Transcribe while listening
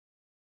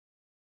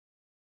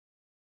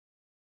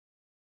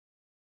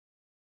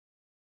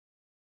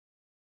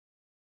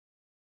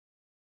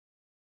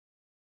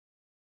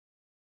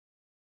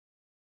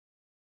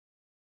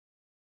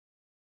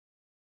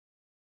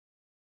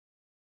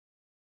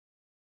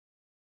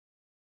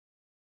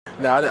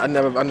No, I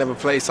never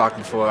played soccer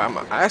before.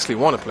 I actually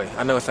want to play.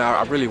 I know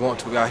I really want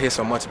to. I hear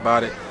so much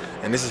about it,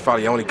 and this is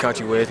probably the only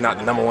country where it's not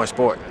the #1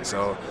 sport.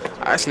 So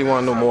I actually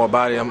want to know more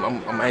about it.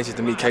 I'm anxious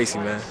to meet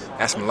Kasey, man.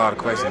 Ask him a lot of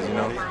questions, you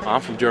know.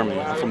 I'm from Germany.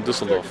 I'm from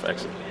Düsseldorf,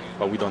 actually,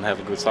 but we don't have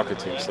a good soccer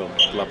team, so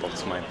Gladbach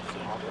is my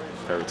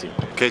favorite team.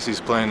 Kasey's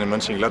playing in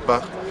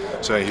Mönchengladbach,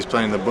 so he's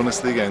playing in the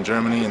Bundesliga in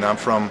Germany, and I'm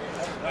from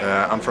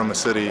a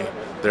city.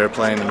 They're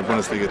playing in the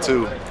Bundesliga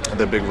too, and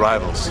they're big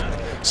rivals.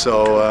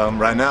 So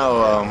right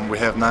now we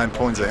have 9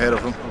 points ahead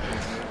of them,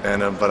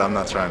 and but I'm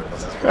not trying to.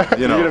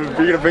 You know, you're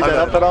gonna bring that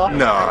up at all?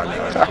 No,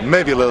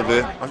 maybe a little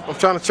bit. I'm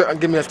trying to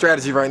give me a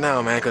strategy right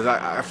now, man, because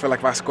I feel like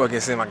if I score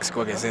against him, I can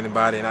score against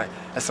anybody, and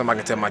that's something I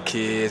can tell my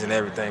kids and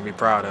everything, be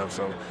proud of.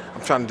 So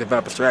I'm trying to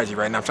develop a strategy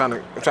right now. I'm trying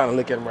to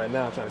look at him right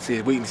now. I'm trying to see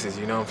his weaknesses.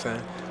 You know what I'm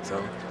saying?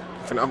 So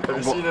Have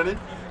you seen any?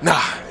 Nah,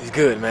 he's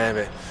good, man.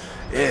 But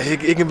yeah,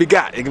 he can be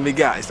got. It can be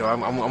got. So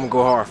I'm gonna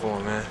go hard for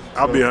him, man.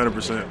 I'll be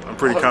 100%. I'm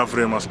pretty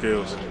confident in my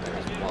skills.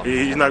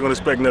 He's not going to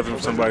expect nothing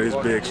from somebody this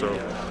big, so. Do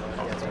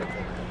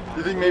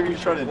you think maybe he's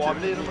trying to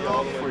intimidate him at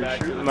all before you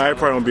shoot? Nah, he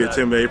probably won't be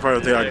intimidated. He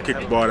probably think I can kick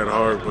the ball that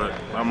hard, but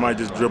I might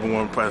just dribble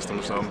one past him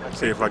or something,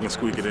 see if I can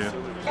squeak it in.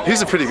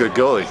 He's a pretty good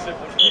goalie.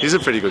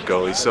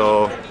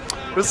 So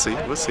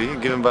we'll see.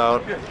 Give him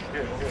about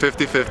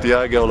 50-50.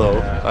 I go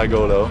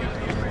low,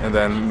 and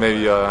then maybe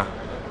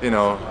you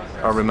know,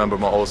 I'll remember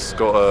my old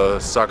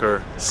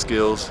soccer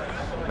skills.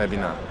 Maybe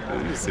not.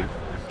 We'll see.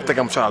 I think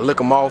I'm trying to look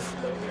him off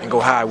and go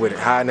high with it,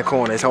 high in the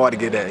corner. It's hard to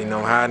get that, you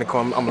know, high in the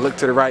corner. I'm gonna look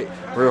to the right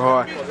real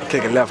hard and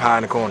kick it left high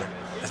in the corner.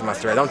 That's my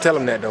strategy. Don't tell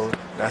him that though.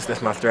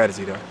 That's my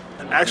strategy though.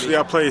 Actually,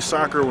 I played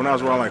soccer when I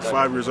was around like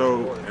 5 years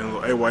old in the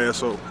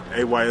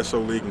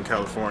AYSO league in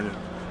California.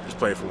 Just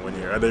played for 1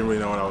 year. I didn't really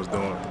know what I was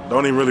doing.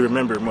 Don't even really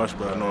remember it much,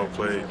 but I know I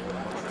played.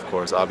 Of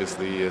course,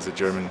 obviously, as a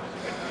German,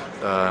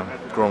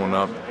 growing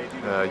up,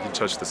 you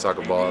touched the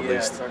soccer ball at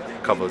least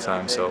a couple of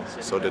times.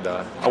 So did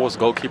I. I was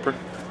goalkeeper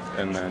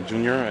in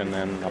junior, and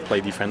then I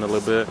played defender a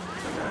little bit.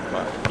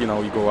 But you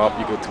know, you go up,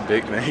 you go too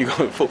big, man. You go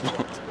to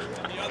football.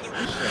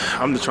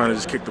 I'm just trying to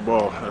just kick the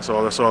ball. That's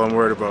all I'm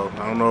worried about.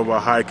 I don't know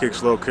about high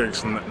kicks, low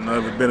kicks.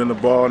 Never been in the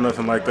ball,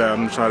 nothing like that.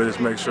 I'm just trying to just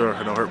make sure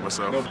I don't hurt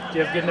myself. Do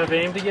you have good enough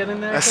aim to get in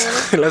there?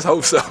 Let's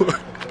hope so.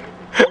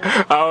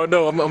 I don't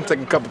know. I'm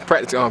taking a couple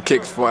practice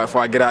kicks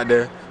before I get out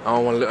there. I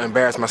don't want to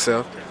embarrass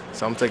myself.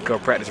 So I'm taking a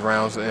couple practice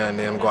rounds and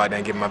then I'm go out there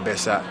and give my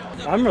best shot.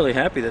 I'm really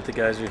happy that the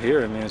guys are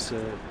here. I mean,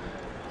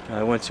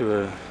 I've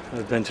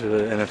been to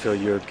an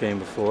NFL Europe game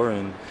before,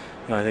 and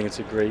I think it's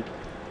a great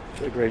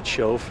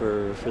show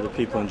for the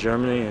people in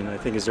Germany. And I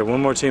think, is there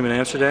one more team in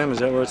Amsterdam? Is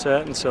that where it's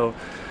at? And so,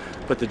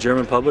 but the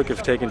German public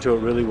have taken to it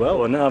really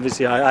well. And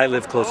obviously, I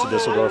live close to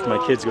Düsseldorf.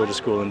 My kids go to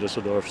school in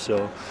Düsseldorf,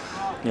 so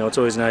you know it's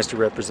always nice to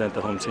represent the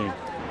home team.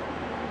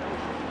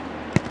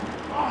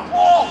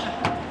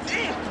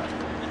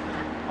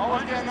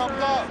 Oh, getting up.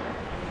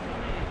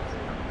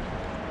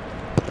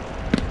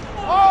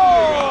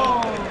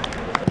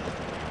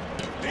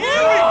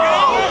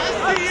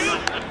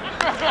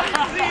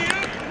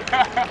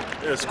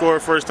 Yeah,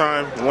 scored first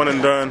time, one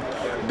and done.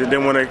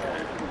 Didn't want to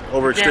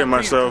overextend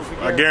myself.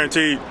 I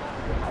guaranteed.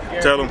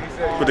 Tell him,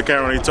 put the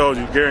camera on. He told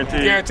you,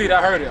 guaranteed. Guaranteed,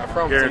 I heard it. I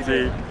promise.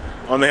 Guaranteed.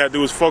 All they had to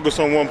do was focus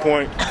on one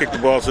point, kick the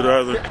ball to the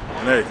other,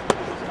 and hey,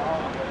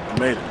 I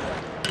made it.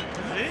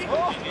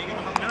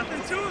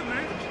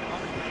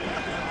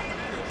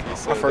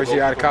 My first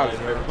year out of college,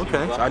 man.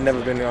 Okay. So I've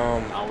never been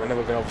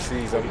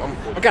overseas. I'm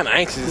kind of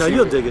anxious. No,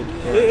 you'll dig it.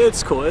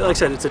 It's cool. Like I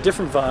said, it's a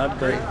different vibe,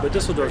 but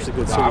Düsseldorf's a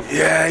good city.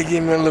 Yeah, he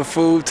gave me a little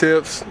food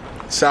tips,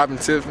 shopping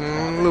tips,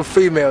 little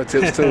female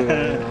tips too.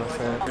 Man. You know what I'm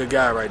saying? Good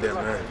guy right there,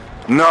 man.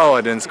 No,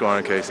 I didn't score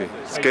on Kasey.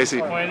 Are you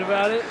disappointed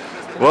about it?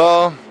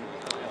 Well,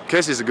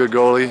 Kasey's a good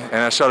goalie, and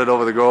I shot it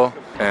over the goal.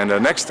 And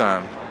next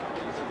time,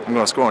 I'm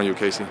gonna score on you,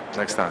 Kasey.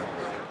 Next time.